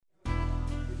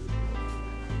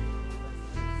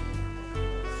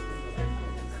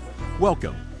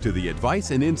Welcome to the Advice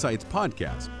and Insights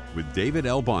Podcast with David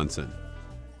L. Bahnsen.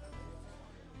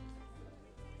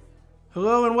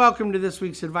 Hello and welcome to this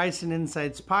week's Advice and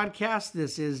Insights Podcast.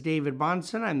 This is David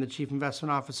Bahnsen. I'm the Chief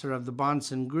Investment Officer of the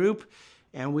Bahnsen Group,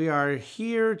 and we are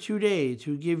here today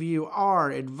to give you our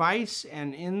advice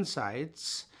and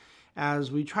insights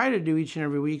as we try to do each and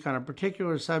every week on a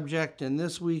particular subject. And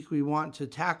this week we want to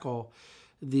tackle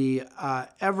the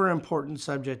ever-important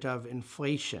subject of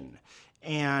inflation.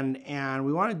 And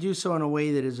we want to do so in a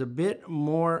way that is a bit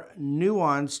more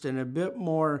nuanced and a bit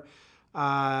more,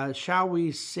 shall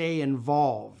we say,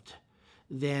 involved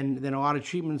than a lot of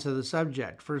treatments of the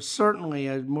subject. For certainly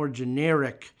a more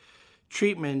generic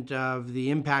treatment of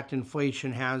the impact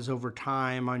inflation has over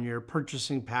time on your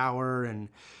purchasing power and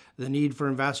the need for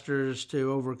investors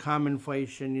to overcome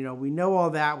inflation. You know, we know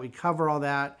all that. We cover all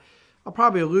that. I'll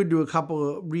probably allude to a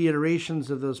couple of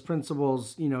reiterations of those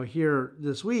principles, here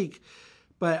this week.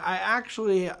 But I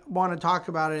actually want to talk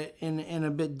about it in a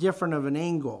bit different of an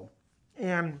angle.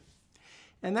 And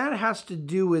that has to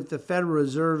do with the Federal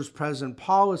Reserve's present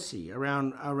policy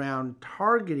around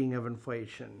targeting of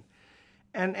inflation.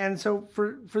 And so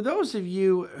for those of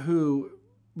you who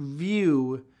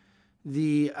view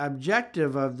the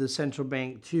objective of the central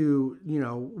bank to,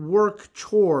 work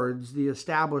towards the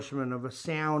establishment of a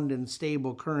sound and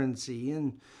stable currency,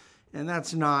 and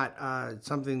that's not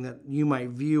something that you might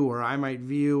view or I might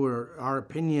view or our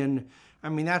opinion. I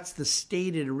mean, that's the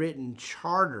stated written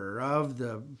charter of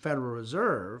the Federal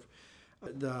Reserve.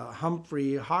 The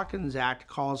Humphrey-Hawkins Act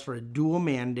calls for a dual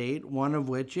mandate, one of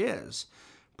which is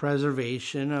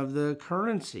preservation of the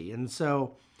currency. And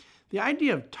so the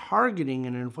idea of targeting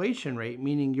an inflation rate,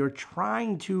 meaning you're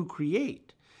trying to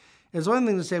create, is one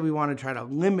thing to say we want to try to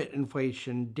limit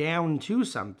inflation down to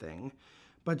something.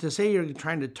 But to say you're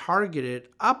trying to target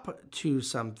it up to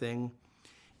something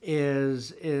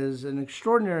is an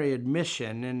extraordinary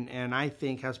admission, and I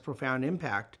think has profound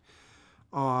impact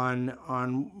on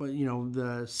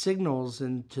the signals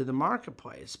into the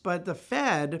marketplace. But the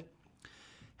Fed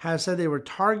has said they were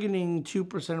targeting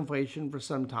 2% inflation for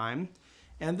some time,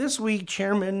 and this week,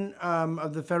 Chairman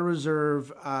of the Federal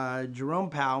Reserve,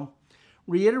 Jerome Powell,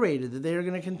 reiterated that they are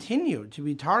going to continue to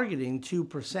be targeting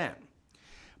 2%.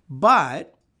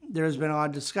 But there's been a lot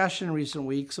of discussion in recent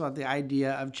weeks about the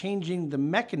idea of changing the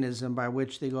mechanism by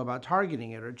which they go about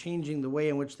targeting it, or changing the way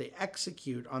in which they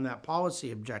execute on that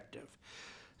policy objective.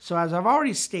 So as I've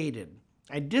already stated,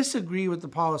 I disagree with the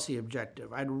policy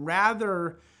objective. I'd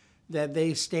rather that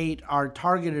they state our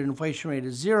targeted inflation rate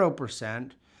is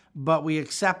 0%, but we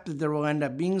accept that there will end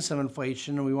up being some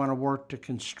inflation and we want to work to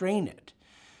constrain it.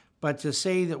 But to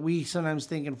say that we sometimes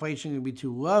think inflation can be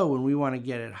too low and we want to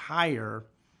get it higher,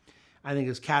 I think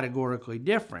is categorically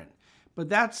different. But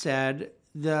that said,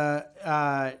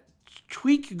 the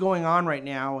tweak going on right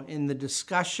now in the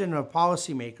discussion of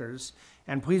policymakers,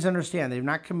 and please understand, they've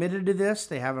not committed to this.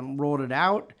 They haven't rolled it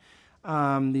out.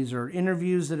 These are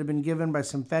interviews that have been given by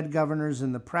some Fed governors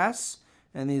in the press,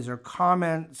 and these are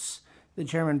comments that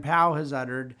Chairman Powell has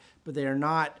uttered, but they are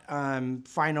not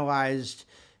finalized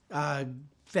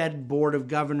Fed Board of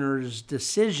Governors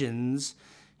decisions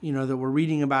that we're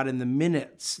reading about in the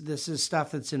minutes. This is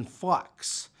stuff that's in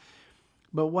flux.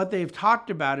 But what they've talked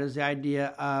about is the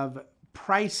idea of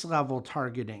price level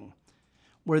targeting,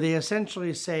 where they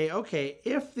essentially say, okay,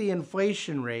 if the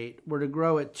inflation rate were to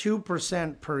grow at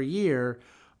 2% per year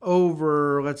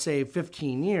over, let's say,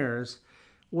 15 years,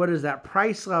 what does that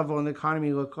price level in the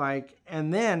economy look like?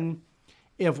 And then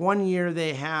if one year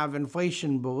they have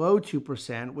inflation below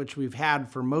 2%, which we've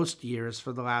had for most years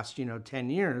for the last, 10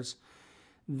 years,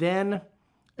 then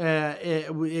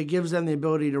it gives them the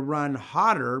ability to run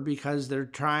hotter because they're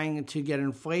trying to get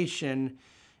inflation.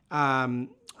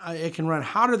 It can run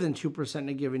hotter than 2% in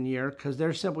a given year because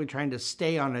they're simply trying to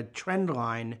stay on a trend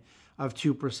line of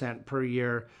 2% per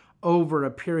year over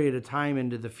a period of time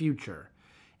into the future.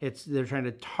 They're trying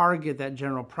to target that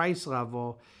general price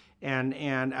level, and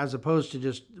as opposed to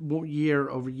just year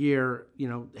over year,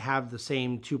 have the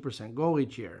same 2% goal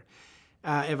each year.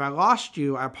 If I lost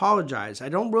you, I apologize. I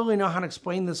don't really know how to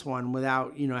explain this one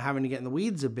without, having to get in the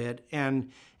weeds a bit. And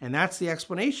that's the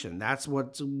explanation. That's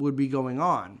what would be going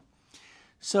on.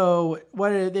 So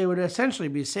what they would essentially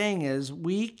be saying is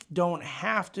we don't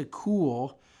have to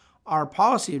cool our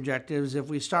policy objectives if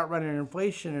we start running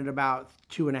inflation at about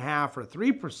 2.5% or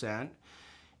 3%,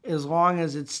 as long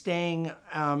as it's staying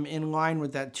in line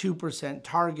with that 2%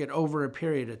 target over a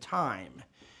period of time.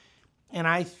 And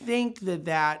I think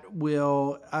that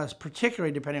will,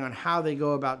 particularly depending on how they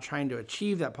go about trying to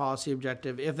achieve that policy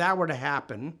objective, if that were to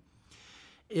happen,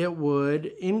 it would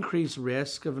increase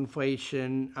risk of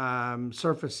inflation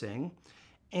surfacing,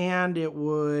 and it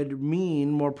would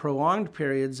mean more prolonged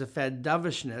periods of Fed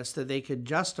dovishness that they could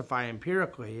justify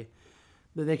empirically,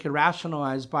 that they could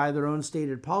rationalize by their own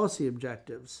stated policy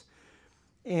objectives,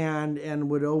 and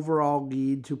would overall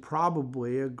lead to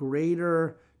probably a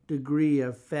greater degree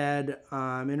of Fed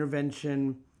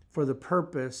intervention for the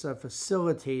purpose of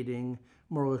facilitating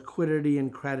more liquidity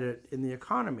and credit in the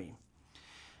economy.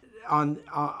 On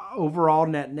overall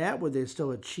net, would they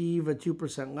still achieve a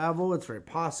 2% level? It's very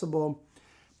possible,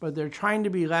 but they're trying to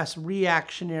be less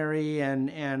reactionary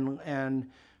and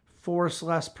force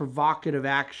less provocative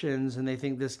actions, and they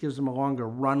think this gives them a longer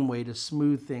runway to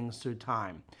smooth things through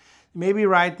time. They may be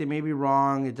right, they may be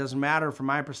wrong. It doesn't matter from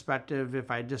my perspective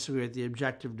if I disagree with the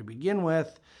objective to begin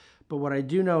with, but what I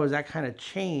do know is that kind of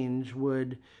change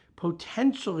would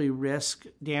potentially risk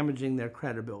damaging their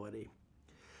credibility.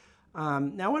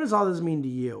 Now, what does all this mean to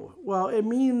you? Well, it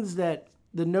means that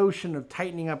the notion of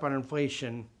tightening up on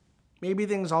inflation, maybe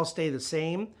things all stay the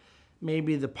same.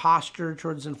 Maybe the posture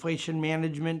towards inflation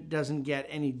management doesn't get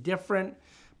any different,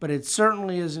 but it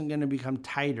certainly isn't going to become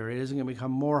tighter. It isn't going to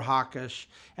become more hawkish.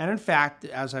 And in fact,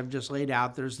 as I've just laid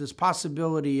out, there's this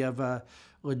possibility of a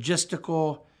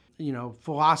logistical,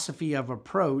 philosophy of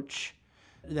approach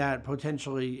that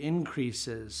potentially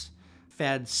increases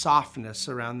Fed softness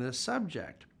around this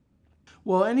subject.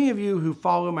 Well, any of you who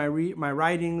follow my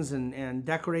writings and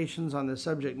declarations on this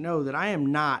subject know that I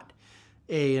am not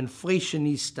a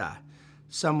inflationista,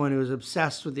 someone who is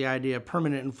obsessed with the idea of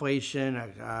permanent inflation,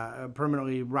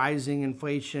 permanently rising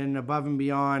inflation above and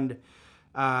beyond,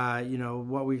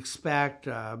 what we expect,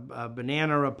 a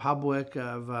banana republic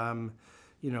of,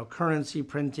 currency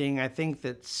printing. I think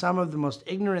that some of the most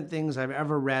ignorant things I've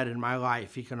ever read in my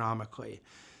life economically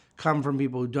come from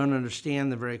people who don't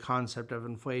understand the very concept of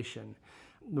inflation.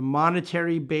 The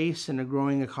monetary base in a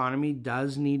growing economy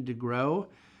does need to grow,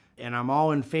 and I'm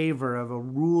all in favor of a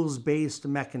rules-based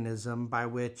mechanism by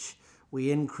which we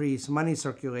increase money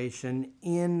circulation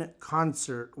in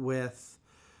concert with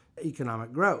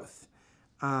economic growth.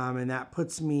 And that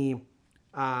puts me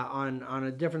on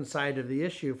a different side of the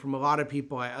issue from a lot of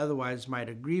people I otherwise might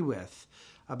agree with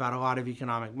about a lot of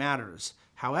economic matters.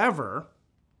 However,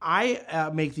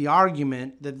 I make the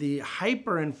argument that the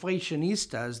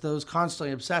hyperinflationistas, those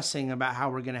constantly obsessing about how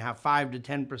we're going to have 5 to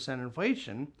 10%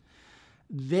 inflation,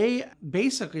 they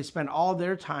basically spend all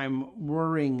their time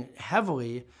worrying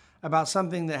heavily about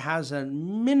something that has a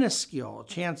minuscule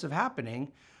chance of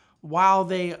happening, while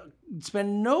they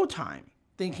spend no time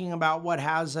thinking about what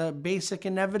has a basic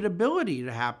inevitability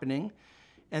to happening,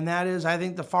 and that is, I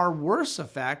think, the far worse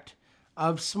effect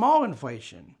of small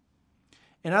inflation.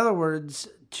 In other words,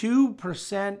 2%,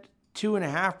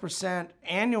 2.5%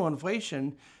 annual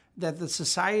inflation that the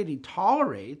society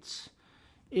tolerates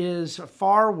is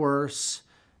far worse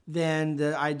than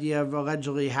the idea of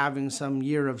allegedly having some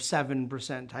year of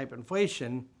 7% type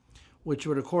inflation, which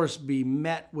would, of course, be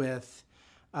met with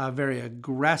a very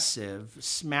aggressive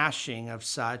smashing of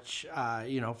such,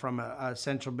 from a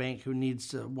central bank who needs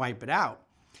to wipe it out.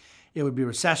 It would be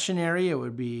recessionary, it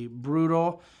would be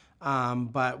brutal,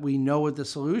 but we know what the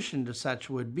solution to such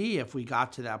would be if we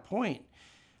got to that point.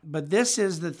 But this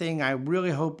is the thing I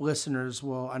really hope listeners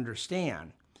will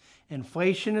understand.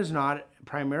 Inflation is not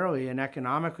primarily an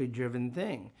economically driven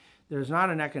thing. There's not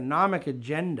an economic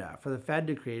agenda for the Fed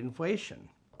to create inflation.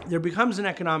 There becomes an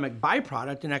economic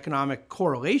byproduct, an economic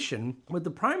correlation, but the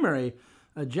primary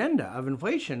agenda of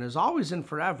inflation is always and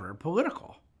forever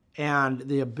political. And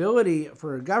the ability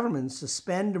for governments to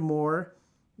spend more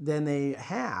than they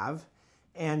have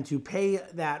and to pay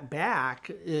that back,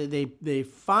 they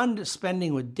fund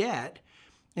spending with debt,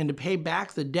 and to pay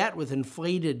back the debt with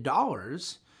inflated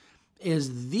dollars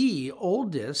is the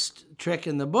oldest trick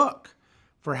in the book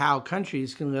for how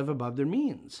countries can live above their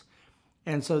means.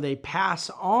 And so they pass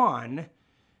on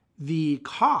the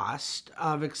cost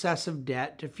of excessive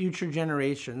debt to future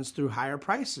generations through higher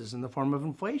prices in the form of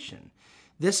inflation.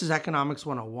 This is Economics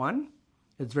 101.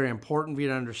 It's very important for you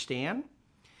to understand.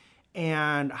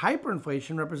 And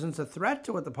hyperinflation represents a threat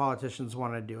to what the politicians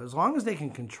want to do, as long as they can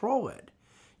control it.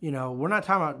 We're not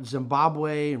talking about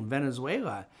Zimbabwe and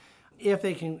Venezuela. If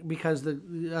they can, because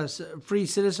the free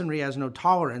citizenry has no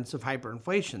tolerance of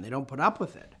hyperinflation. They don't put up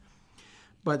with it.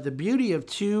 But the beauty of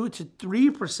 2 to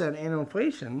 3% annual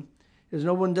inflation is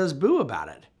no one does boo about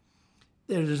it.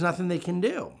 There's nothing they can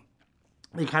do.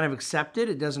 They kind of accept it.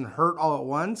 It doesn't hurt all at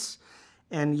once.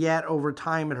 And yet, over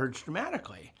time, it hurts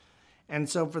dramatically. And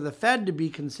so for the Fed to be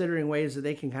considering ways that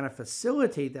they can kind of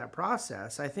facilitate that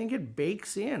process, I think it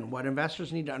bakes in what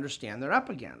investors need to understand they're up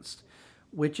against,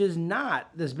 which is not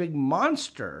this big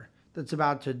monster that's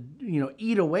about to,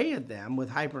 eat away at them with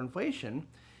hyperinflation.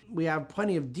 We have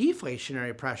plenty of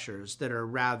deflationary pressures that are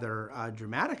rather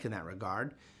dramatic in that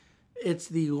regard. It's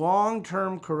the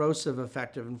long-term corrosive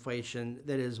effect of inflation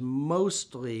that is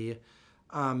mostly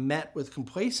met with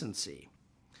complacency,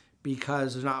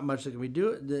 because there's not much that can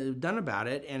be done about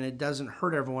it, and it doesn't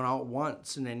hurt everyone all at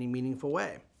once in any meaningful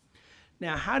way.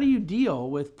 Now, how do you deal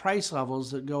with price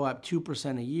levels that go up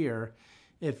 2% a year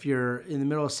if you're in the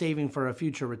middle of saving for a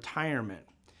future retirement?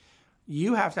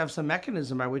 You have to have some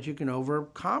mechanism by which you can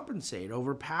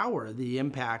overpower the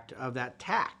impact of that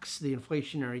tax, the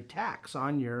inflationary tax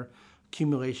on your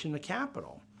accumulation of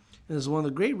capital. And this is one of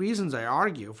the great reasons I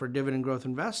argue for dividend growth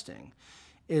investing,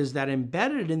 is that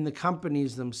embedded in the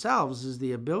companies themselves is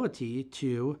the ability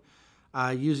to,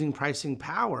 using pricing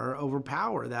power,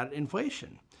 overpower that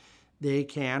inflation. They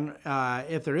can,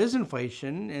 if there is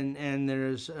inflation and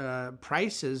there's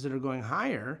prices that are going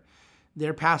higher,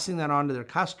 they're passing that on to their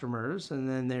customers, and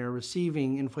then they're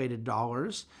receiving inflated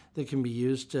dollars that can be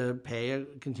used to pay a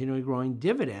continually growing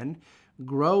dividend,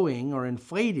 growing or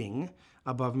inflating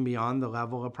above and beyond the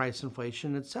level of price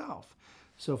inflation itself.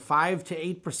 So 5 to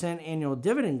 8% annual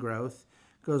dividend growth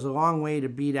goes a long way to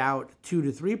beat out 2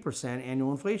 to 3%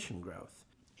 annual inflation growth.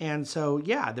 And so,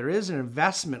 yeah, there is an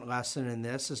investment lesson in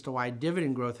this as to why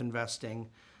dividend growth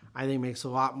investing, I think, makes a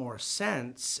lot more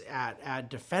sense at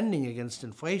defending against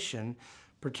inflation,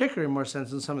 particularly more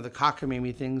sense than some of the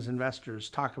cockamamie things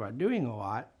investors talk about doing a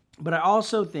lot. But I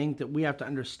also think that we have to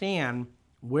understand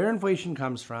where inflation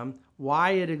comes from,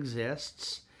 why it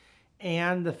exists,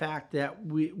 and the fact that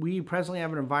we presently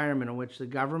have an environment in which the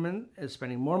government is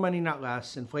spending more money, not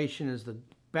less. Inflation is the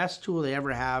best tool they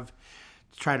ever have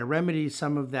to try to remedy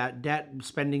some of that debt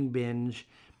spending binge.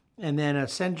 And then a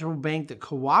central bank that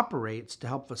cooperates to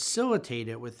help facilitate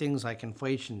it with things like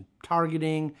inflation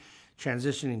targeting,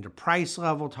 transitioning to price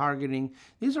level targeting.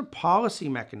 These are policy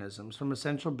mechanisms from a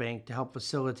central bank to help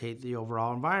facilitate the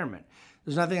overall environment.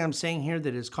 There's nothing I'm saying here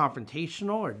that is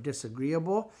confrontational or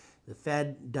disagreeable. The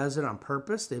Fed does it on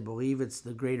purpose. They believe it's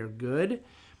the greater good.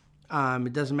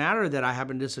 It doesn't matter that I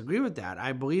happen to disagree with that.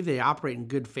 I believe they operate in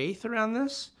good faith around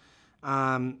this.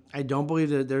 I don't believe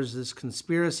that there's this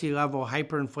conspiracy level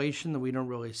hyperinflation that we don't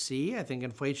really see. I think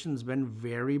inflation's been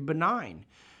very benign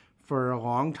for a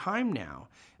long time now.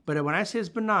 But when I say it's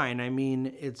benign, I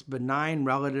mean it's benign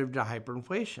relative to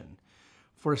hyperinflation.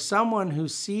 For someone who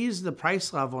sees the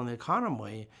price level in the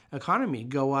economy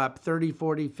go up 30,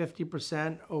 40,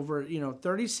 50% over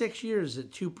 36 years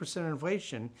at 2%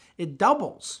 inflation, it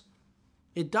doubles.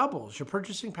 It doubles. Your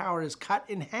purchasing power is cut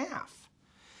in half.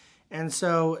 And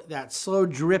so that slow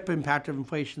drip impact of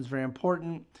inflation is very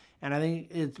important. And I think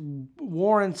it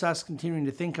warrants us continuing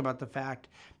to think about the fact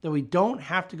that we don't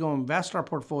have to go invest our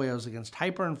portfolios against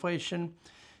hyperinflation,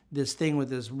 this thing with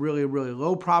this really, really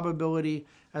low probability,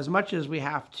 as much as we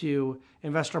have to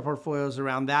invest our portfolios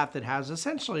around that has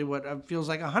essentially what feels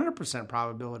like 100%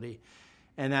 probability.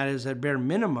 And that is at bare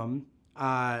minimum,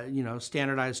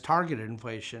 standardized targeted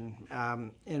inflation.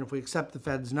 And if we accept the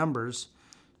Fed's numbers,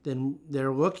 then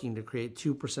they're looking to create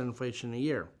 2% inflation a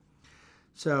year.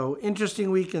 So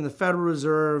interesting week in the Federal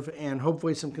Reserve, and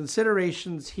hopefully some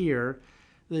considerations here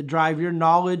that drive your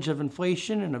knowledge of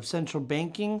inflation and of central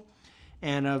banking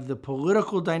and of the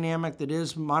political dynamic that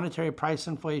is monetary price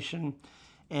inflation.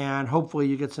 And hopefully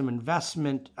you get some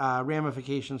investment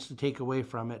ramifications to take away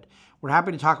from it. We're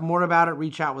happy to talk more about it.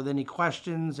 Reach out with any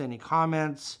questions, any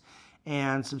comments.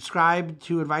 And subscribe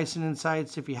to Advice and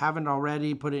Insights if you haven't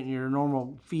already. Put it in your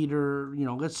normal feeder,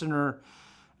 listener.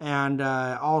 And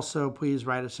also, please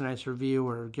write us a nice review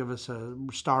or give us a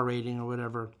star rating or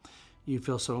whatever you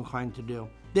feel so inclined to do.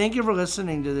 Thank you for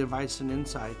listening to the Advice and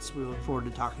Insights. We look forward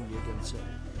to talking to you again soon.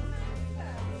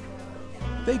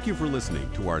 Thank you for listening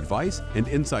to our Advice and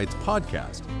Insights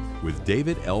podcast with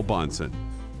David L. Bahnsen.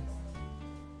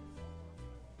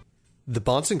 The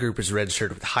Bahnsen Group is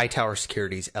registered with Hightower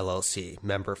Securities, LLC,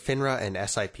 member FINRA and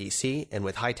SIPC, and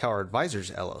with Hightower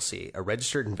Advisors, LLC, a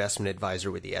registered investment advisor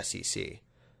with the SEC.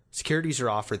 Securities are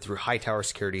offered through Hightower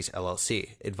Securities,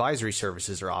 LLC. Advisory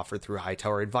services are offered through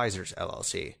Hightower Advisors,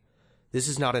 LLC. This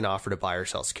is not an offer to buy or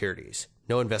sell securities.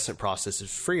 No investment process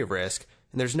is free of risk,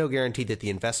 and there's no guarantee that the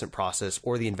investment process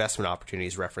or the investment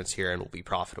opportunities referenced herein will be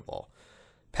profitable.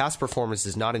 Past performance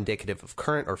is not indicative of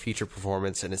current or future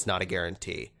performance and is not a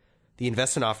guarantee. The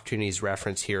investment opportunities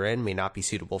referenced herein may not be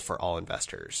suitable for all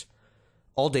investors.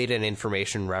 All data and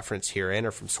information referenced herein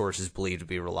are from sources believed to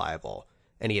be reliable.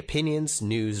 Any opinions,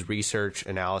 news, research,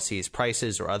 analyses,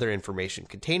 prices, or other information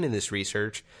contained in this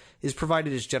research is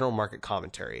provided as general market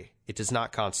commentary. It does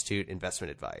not constitute investment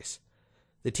advice.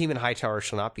 The team in Hightower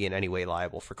shall not be in any way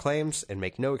liable for claims and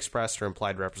make no express or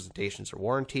implied representations or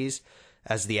warranties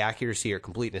as to the accuracy or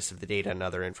completeness of the data and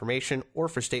other information, or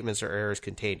for statements or errors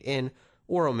contained in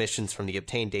or omissions from the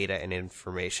obtained data and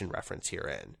information referenced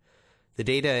herein. The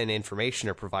data and information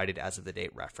are provided as of the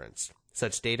date referenced.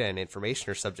 Such data and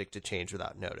information are subject to change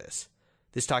without notice.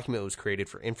 This document was created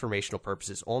for informational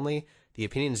purposes only. The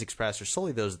opinions expressed are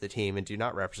solely those of the team and do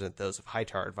not represent those of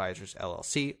Hightower Advisors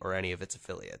LLC or any of its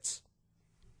affiliates.